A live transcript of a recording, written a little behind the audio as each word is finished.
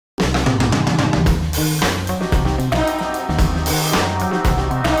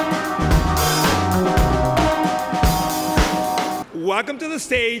welcome to the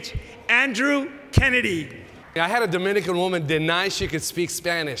stage, Andrew Kennedy. I had a Dominican woman deny she could speak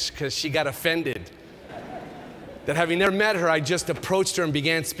Spanish because she got offended. That having never met her, I just approached her and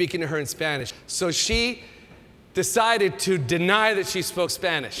began speaking to her in Spanish. So she decided to deny that she spoke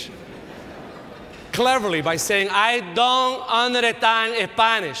Spanish. Cleverly, by saying, I don't understand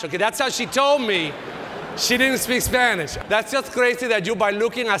Spanish. Okay, that's how she told me she didn't speak Spanish. That's just crazy that you, by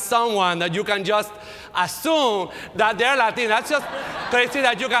looking at someone, that you can just assume that they're Latino. That's just crazy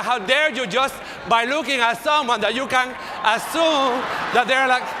that you can, how dare you just, by looking at someone, that you can assume that they're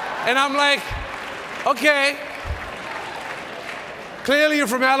like, and I'm like, okay. Clearly you're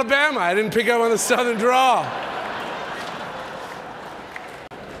from Alabama. I didn't pick up on the southern drawl.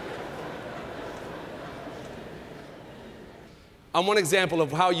 I'm one example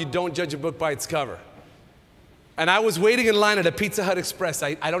of how you don't judge a book by its cover. And I was waiting in line at a Pizza Hut Express.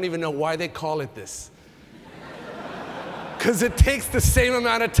 I don't even know why they call it this. Because it takes the same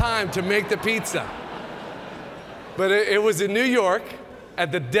amount of time to make the pizza. But it was in New York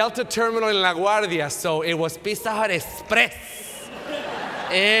at the Delta Terminal in La Guardia, so it was Pizza Hut Express.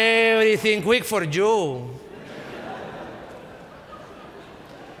 Everything quick for you.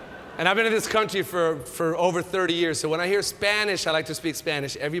 And I've been in this country for over 30 years, so when I hear Spanish, I like to speak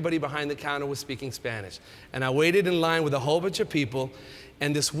Spanish. Everybody behind the counter was speaking Spanish. And I waited in line with a whole bunch of people,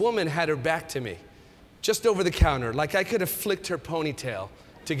 and this woman had her back to me, just over the counter, like I could have flicked her ponytail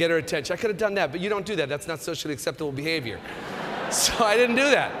to get her attention. I could have done that, but you don't do that. That's not socially acceptable behavior. So I didn't do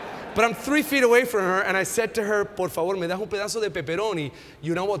that. But I'm 3 feet away from her, and I said to her, por favor, me das un pedazo de pepperoni y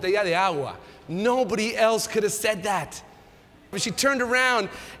una botella de agua. Nobody else could have said that. But she turned around,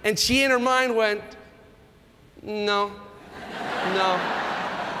 and she in her mind went, no, no.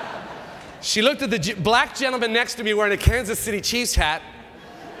 She looked at the black gentleman next to me wearing a Kansas City Chiefs hat.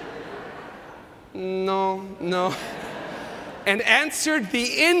 No, no. And answered the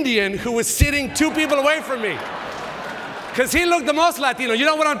Indian who was sitting 2 people away from me. Because he looked the most Latino. You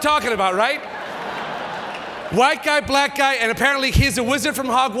know what I'm talking about, right? White guy, black guy, and apparently he's a wizard from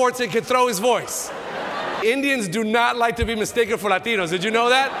Hogwarts and can throw his voice. Indians do not like to be mistaken for Latinos. Did you know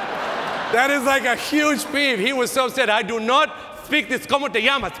that? That is like a huge peeve. He was so upset. I do not speak this. ¿Cómo te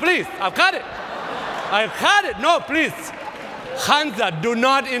llamas? Please, I've got it. I've had it. No, please. Hansa, do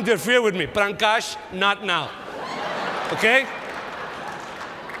not interfere with me. Prankash, not now. Okay?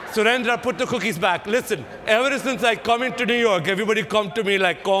 Surendra, put the cookies back. Listen, ever since I come into New York, everybody come to me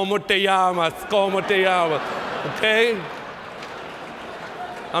like, ¿Cómo te llamas? ¿Cómo te llamas? Okay?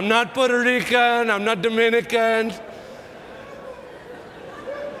 I'm not Puerto Rican, I'm not Dominican.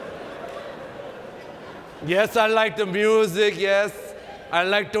 Yes, I like the music, yes. I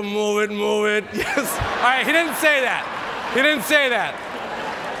like to move it, yes. All right, he didn't say that. He didn't say that.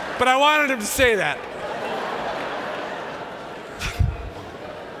 But I wanted him to say that.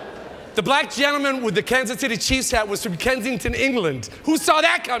 The black gentleman with the Kansas City Chiefs hat was from Kensington, England. Who saw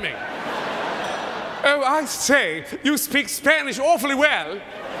that coming? Oh, I say, you speak Spanish awfully well.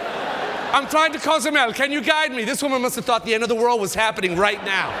 I'm trying to Cozumel. Can you guide me? This woman must have thought the end of the world was happening right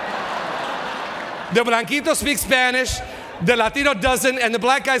now. The Blanquito speaks Spanish, the Latino doesn't, and the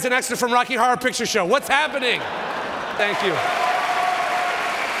black guy's an extra from Rocky Horror Picture Show. What's happening? Thank you.